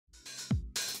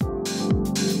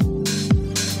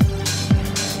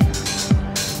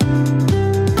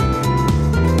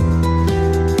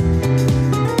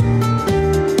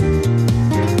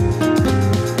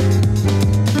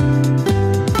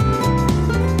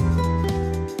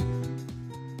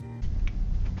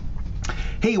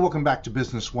Hey, welcome back to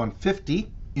Business 150,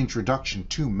 Introduction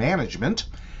to Management.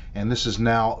 And this is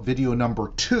now video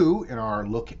number 2 in our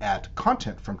look at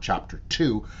content from Chapter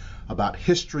 2 about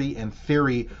history and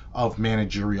theory of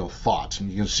managerial thought. And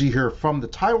you can see here from the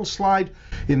title slide,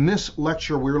 in this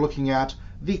lecture we're looking at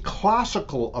the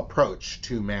classical approach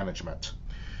to management.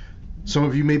 Some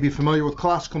of you may be familiar with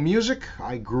classical music.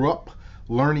 I grew up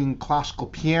learning classical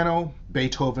piano,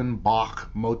 Beethoven, Bach,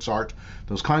 Mozart,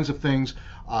 those kinds of things.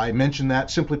 I mention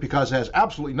that simply because it has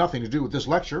absolutely nothing to do with this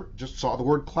lecture. Just saw the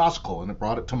word classical and it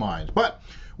brought it to mind. But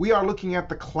we are looking at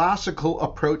the classical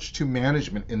approach to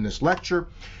management in this lecture.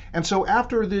 And so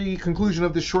after the conclusion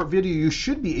of this short video, you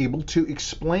should be able to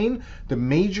explain the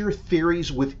major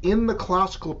theories within the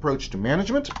classical approach to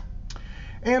management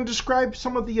and describe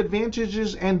some of the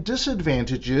advantages and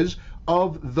disadvantages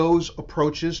of those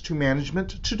approaches to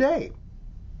management today.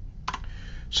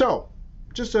 So,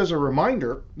 just as a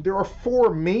reminder, there are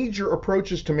 4 major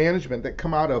approaches to management that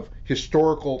come out of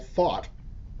historical thought.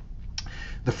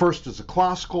 The first is the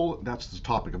classical. That's the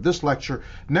topic of this lecture.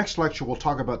 Next lecture, we'll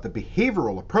talk about the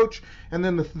behavioral approach, and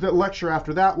then the lecture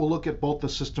after that, we'll look at both the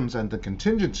systems and the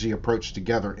contingency approach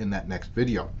together in that next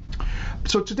video.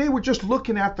 So today, we're just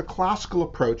looking at the classical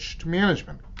approach to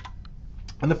management.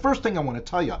 And the first thing I want to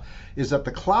tell you is that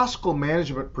the classical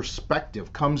management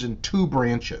perspective comes in 2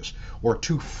 branches or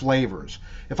 2 flavors.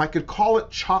 If I could call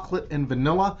it chocolate and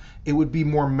vanilla, it would be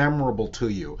more memorable to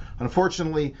you.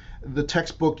 Unfortunately, the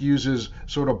textbook uses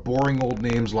sort of boring old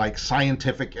names like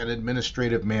scientific and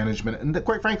administrative management, and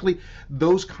quite frankly,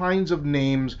 those kinds of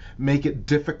names make it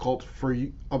difficult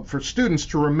for students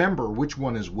to remember which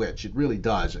one is which. It really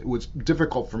does. It was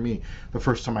difficult for me the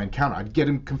first time I encountered. I'd get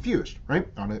them confused, right,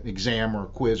 on an exam or a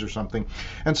quiz or something.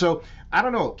 And so, I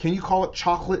don't know, can you call it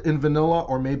chocolate and vanilla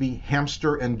or maybe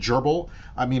hamster and gerbil?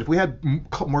 I mean, if we had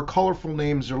more colorful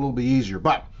names, they're a little bit easier.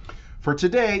 But for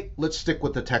today, let's stick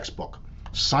with the textbook.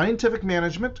 Scientific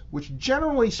management, which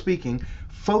generally speaking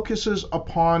focuses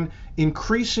upon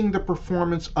increasing the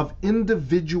performance of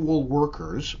individual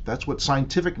workers. That's what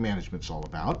scientific management's all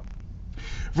about.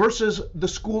 Versus the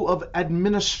school of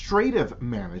administrative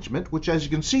management, which, as you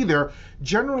can see there,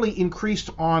 generally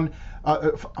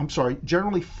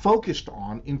generally focused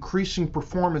on increasing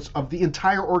performance of the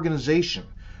entire organization,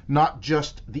 not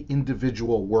just the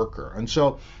individual worker. And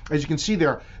so, as you can see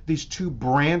there, these 2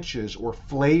 branches or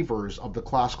flavors of the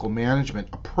classical management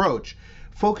approach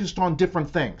focused on different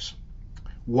things.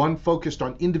 One focused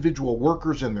on individual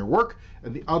workers and their work,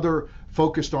 and the other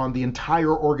focused on the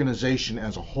entire organization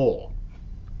as a whole.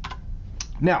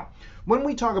 Now, when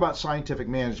we talk about scientific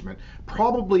management,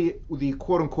 probably the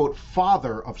quote-unquote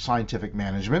father of scientific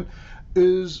management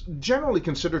is generally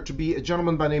considered to be a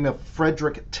gentleman by the name of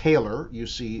Frederick Taylor. You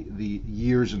see the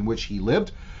years in which he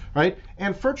lived, right?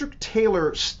 And Frederick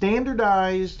Taylor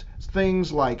standardized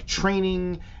things like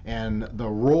training and the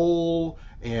role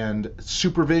and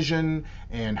supervision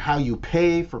and how you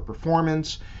pay for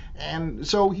performance. And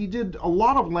so he did a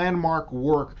lot of landmark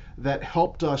work that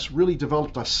helped us really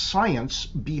develop a science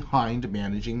behind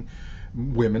managing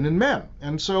women and men.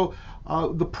 And so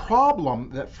the problem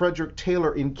that Frederick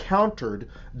Taylor encountered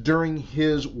during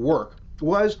his work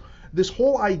was this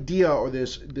whole idea or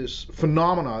this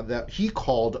phenomena that he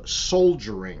called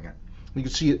soldiering. You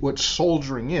can see what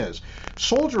soldiering is.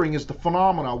 Soldiering is the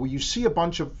phenomena where you see a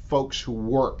bunch of folks who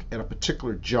work at a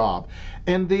particular job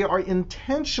and they are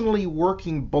intentionally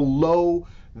working below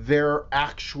their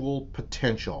actual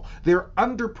potential. They're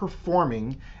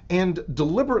underperforming, and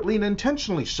deliberately and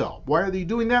intentionally so. Why are they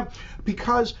doing that?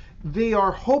 Because they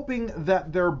are hoping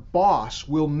that their boss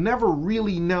will never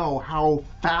really know how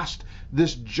fast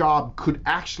this job could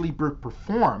actually be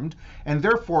performed, and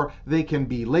therefore they can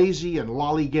be lazy and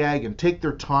lollygag and take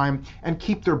their time and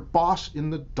keep their boss in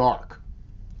the dark.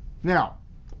 Now,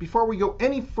 before we go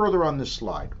any further on this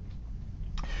slide,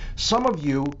 some of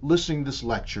you listening to this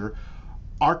lecture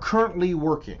are currently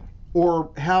working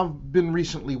or have been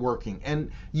recently working,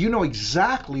 and you know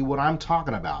exactly what I'm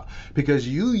talking about because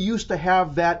you used to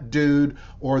have that dude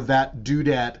or that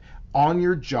dudette on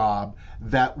your job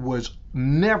that was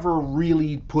never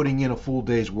really putting in a full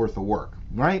day's worth of work,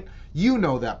 right? You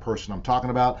know that person I'm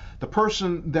talking about, the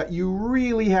person that you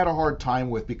really had a hard time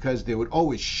with because they would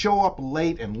always show up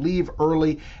late and leave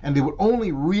early, and they would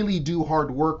only really do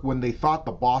hard work when they thought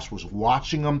the boss was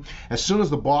watching them. As soon as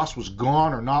the boss was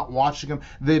gone or not watching them,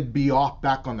 they'd be off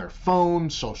back on their phone,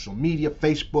 social media,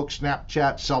 Facebook,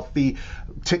 Snapchat, selfie,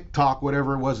 TikTok,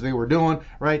 whatever it was they were doing,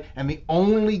 right? And they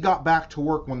only got back to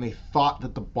work when they thought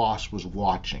that the boss was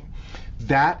watching.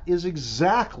 That is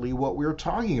exactly what we're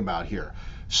talking about here.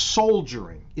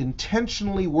 soldiering,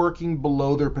 intentionally working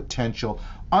below their potential,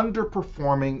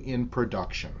 underperforming in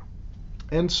production.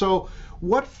 And so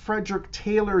what Frederick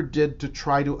Taylor did to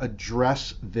try to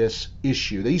address this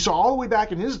issue, that he saw all the way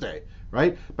back in his day,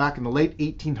 right, back in the late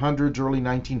 1800s, early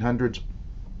 1900s,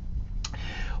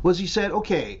 was he said,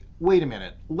 okay, wait a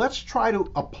minute, let's try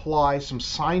to apply some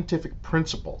scientific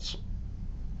principles.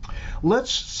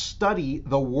 Let's study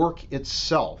the work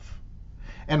itself.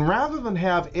 And rather than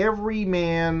have every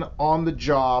man on the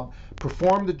job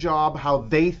perform the job how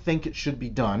they think it should be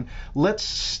done, let's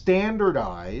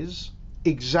standardize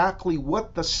exactly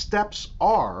what the steps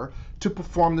are to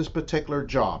perform this particular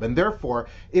job. And therefore,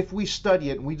 if we study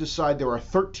it and we decide there are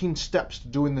 13 steps to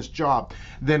doing this job,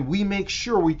 then we make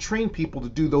sure we train people to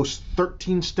do those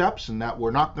 13 steps, and that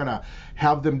we're not going to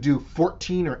have them do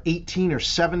 14 or 18 or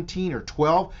 17 or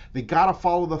 12. They got to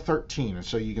follow the 13. And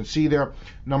so you can see there,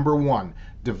 number one,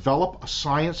 develop a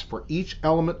science for each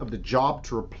element of the job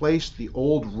to replace the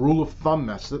old rule of thumb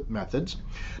methods.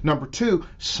 Number two,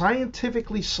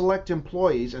 scientifically select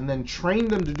employees and then train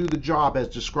them to do the job as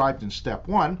described in step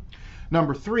one.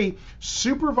 Number three,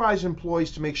 supervise employees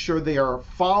to make sure they are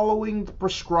following the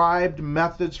prescribed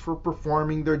methods for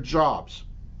performing their jobs.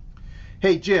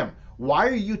 Hey, Jim, why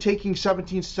are you taking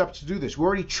 17 steps to do this? We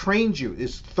already trained you.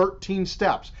 It's 13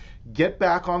 steps. Get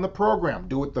back on the program.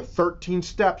 Do it the 13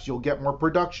 steps. You'll get more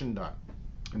production done.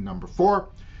 And number four,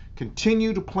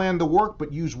 continue to plan the work,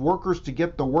 but use workers to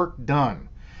get the work done.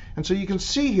 And so you can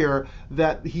see here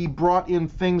that he brought in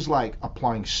things like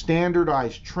applying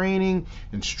standardized training,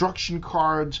 instruction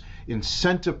cards,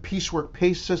 incentive piecework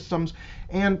pay systems.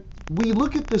 And we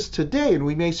look at this today and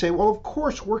we may say, well, of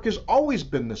course, work has always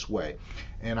been this way.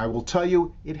 And I will tell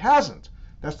you, it hasn't.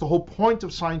 That's the whole point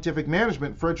of scientific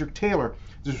management. Frederick Taylor,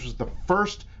 this was the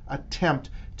first attempt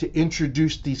to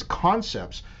introduce these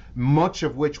concepts, much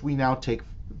of which we now take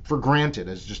for granted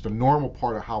as just a normal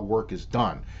part of how work is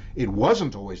done. It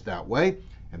wasn't always that way,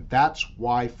 and that's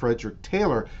why Frederick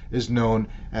Taylor is known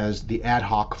as the ad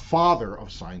hoc father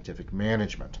of scientific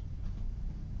management.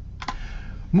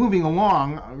 Moving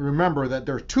along, remember that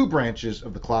there are two branches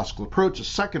of the classical approach, the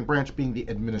second branch being the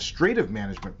administrative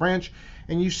management branch,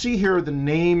 and you see here the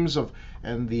names of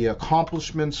and the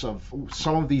accomplishments of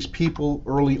some of these people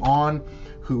early on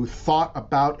who thought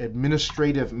about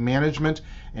administrative management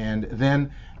and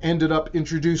then ended up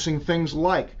introducing things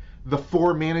like the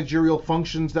four managerial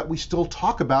functions that we still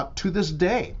talk about to this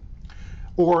day,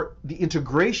 or the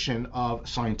integration of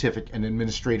scientific and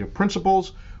administrative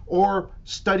principles, or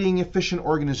studying efficient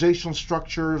organizational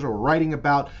structures, or writing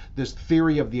about this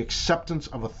theory of the acceptance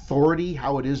of authority,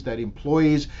 how it is that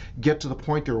employees get to the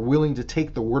point they're willing to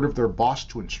take the word of their boss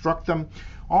to instruct them.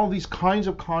 All these kinds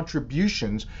of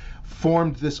contributions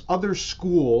formed this other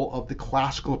school of the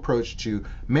classical approach to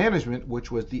management, which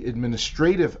was the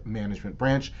administrative management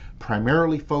branch,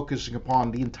 primarily focusing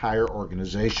upon the entire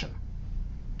organization.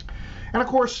 And of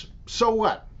course, so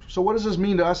what? So what does this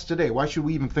mean to us today? Why should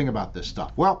we even think about this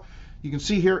stuff? Well, you can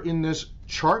see here in this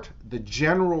chart the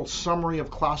general summary of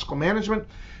classical management.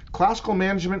 Classical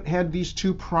management had these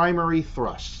two primary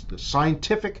thrusts: the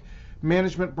scientific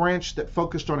management branch that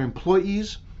focused on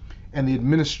employees, and the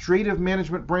administrative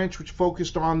management branch which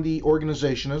focused on the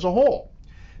organization as a whole.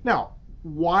 Now,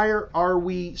 why are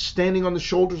we standing on the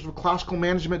shoulders of classical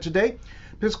management today?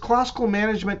 Because classical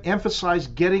management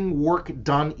emphasized getting work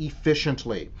done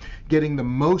efficiently, getting the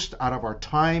most out of our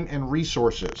time and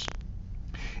resources.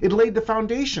 It laid the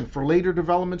foundation for later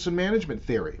developments in management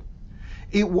theory.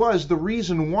 It was the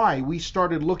reason why we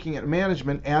started looking at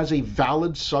management as a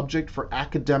valid subject for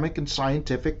academic and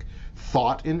scientific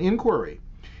thought and inquiry.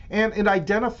 And it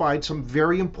identified some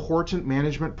very important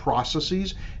management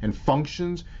processes and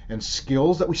functions and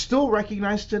skills that we still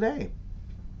recognize today.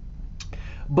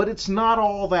 But it's not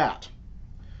all that.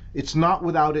 It's not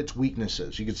without its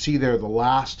weaknesses. You can see there the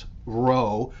last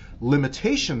row,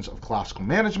 limitations of classical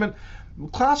management.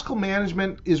 Classical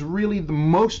management is really the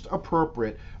most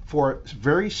appropriate for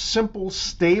very simple,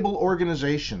 stable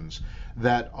organizations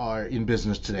that are in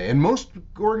business today. And most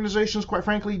organizations, quite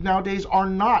frankly, nowadays are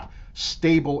not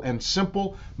stable and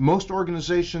simple. Most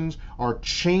organizations are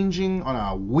changing on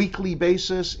a weekly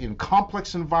basis in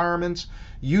complex environments.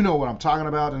 You know what I'm talking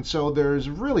about. And so there's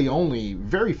really only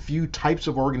very few types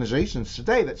of organizations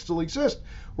today that still exist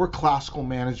where classical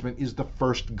management is the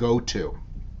first go-to.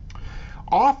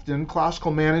 Often,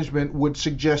 classical management would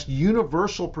suggest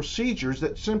universal procedures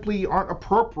that simply aren't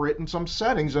appropriate in some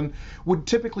settings and would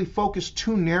typically focus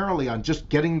too narrowly on just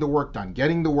getting the work done,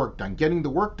 getting the work done, getting the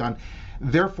work done,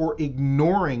 therefore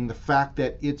ignoring the fact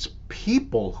that it's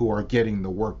people who are getting the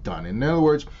work done. In other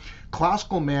words,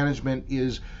 classical management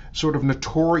is sort of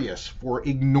notorious for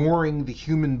ignoring the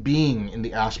human being in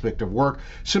the aspect of work,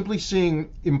 simply seeing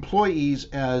employees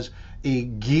as a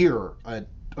gear, a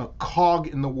cog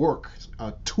in the work,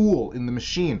 a tool in the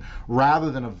machine,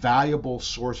 rather than a valuable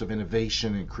source of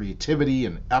innovation and creativity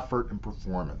and effort and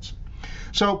performance.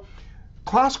 So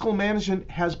classical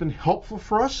management has been helpful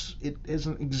for us. It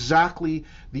isn't exactly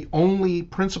the only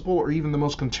principle or even the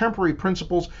most contemporary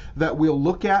principles that we'll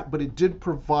look at, but it did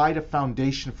provide a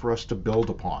foundation for us to build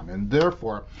upon. And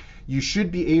therefore, you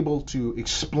should be able to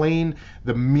explain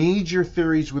the major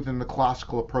theories within the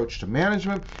classical approach to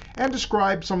management and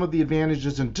describe some of the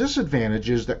advantages and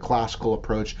disadvantages that classical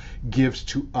approach gives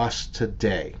to us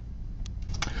today.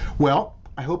 Well,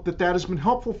 I hope that that has been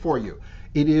helpful for you.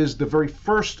 It is the very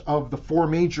first of the four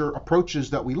major approaches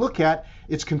that we look at.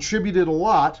 It's contributed a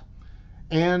lot,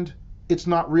 and it's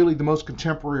not really the most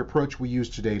contemporary approach we use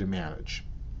today to manage.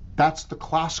 That's the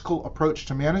classical approach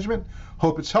to management.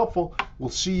 Hope it's helpful. We'll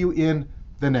see you in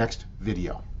the next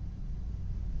video.